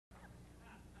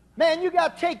Man, you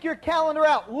got to take your calendar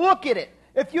out. Look at it.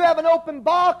 If you have an open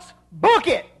box, book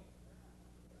it.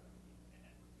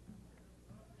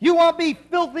 You want to be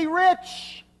filthy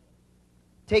rich?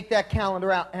 Take that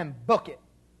calendar out and book it.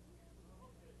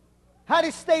 How do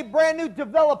you stay brand new?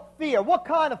 Develop fear. What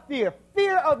kind of fear?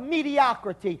 Fear of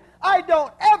mediocrity. I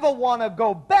don't ever want to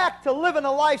go back to living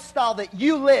a lifestyle that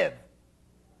you live.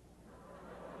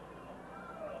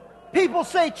 People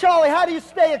say, Charlie, how do you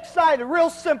stay excited? Real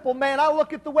simple, man. I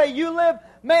look at the way you live,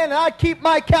 man, and I keep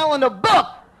my calendar booked.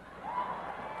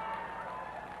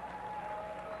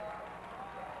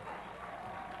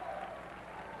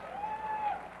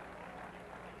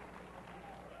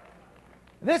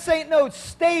 This ain't no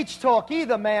stage talk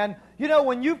either, man. You know,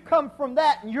 when you've come from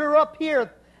that and you're up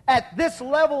here at this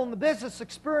level in the business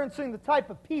experiencing the type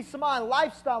of peace of mind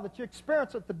lifestyle that you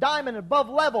experience at the diamond and above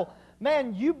level,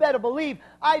 man, you better believe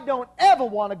I don't ever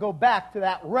want to go back to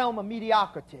that realm of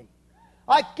mediocrity.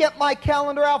 I get my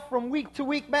calendar out from week to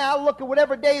week, man. I look at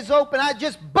whatever day's open. I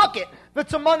just book it. If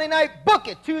it's a Monday night, book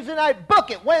it. Tuesday night,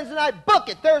 book it. Wednesday night, book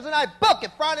it. Thursday night, book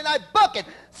it. Friday night, book it.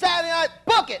 Saturday night,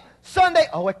 book it. Sunday,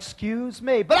 oh, excuse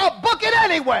me, but I'll book it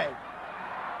anyway.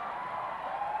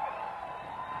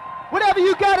 Whatever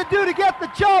you got to do to get the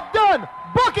job done,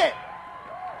 book it.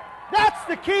 That's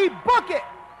the key, book it.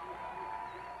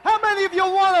 How many of you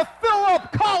want to fill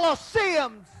up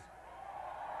coliseums?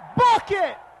 Book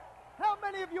it. How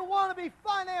many of you want to be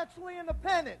financially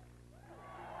independent?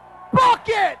 Book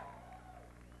it.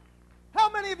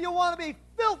 How many of you want to be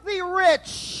filthy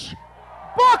rich?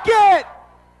 Book it.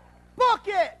 Book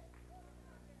it.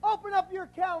 Open up your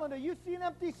calendar. You see an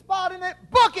empty spot in it?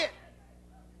 Book it.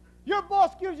 Your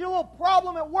boss gives you a little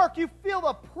problem at work. You feel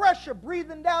the pressure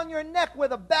breathing down your neck where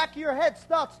the back of your head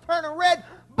starts turning red.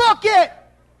 Book it.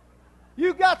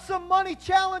 You got some money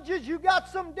challenges. You got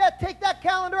some debt. Take that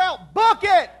calendar out. Book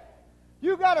it.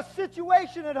 You got a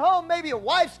situation at home. Maybe your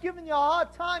wife's giving you a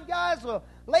hard time, guys, or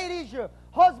ladies, your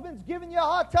husband's giving you a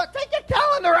hard time. Take your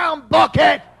calendar out and book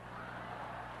it.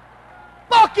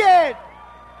 Book it.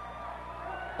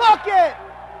 Book it.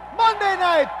 Monday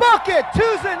night, book it.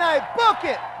 Tuesday night, book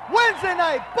it. Wednesday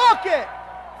night, book it.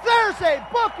 Thursday,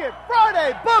 book it.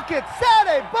 Friday, book it.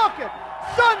 Saturday, book it.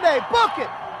 Sunday, book it.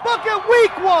 Book it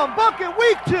week 1, book it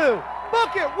week 2,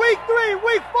 book it week 3,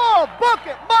 week 4, book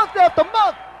it month after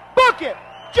month. Book it.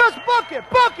 Just book it.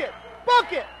 Book it.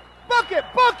 Book it. Book it.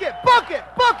 Book it. Book it.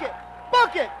 Book it.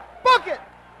 Book it. Book it.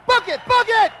 Book it. Book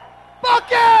it.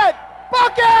 Book it.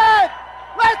 Book it.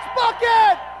 Let's book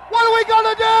it. What are we going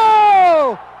to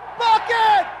do? Book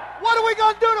it. What are we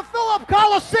going to do to fill up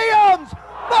coliseums?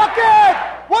 Book it.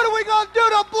 What are we going to do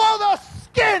to blow the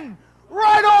skin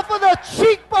right off of the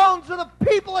cheekbones of the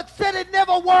people that said it'd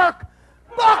never work?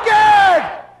 Book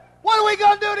it. What are we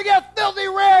going to do to get filthy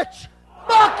rich?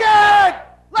 Book it.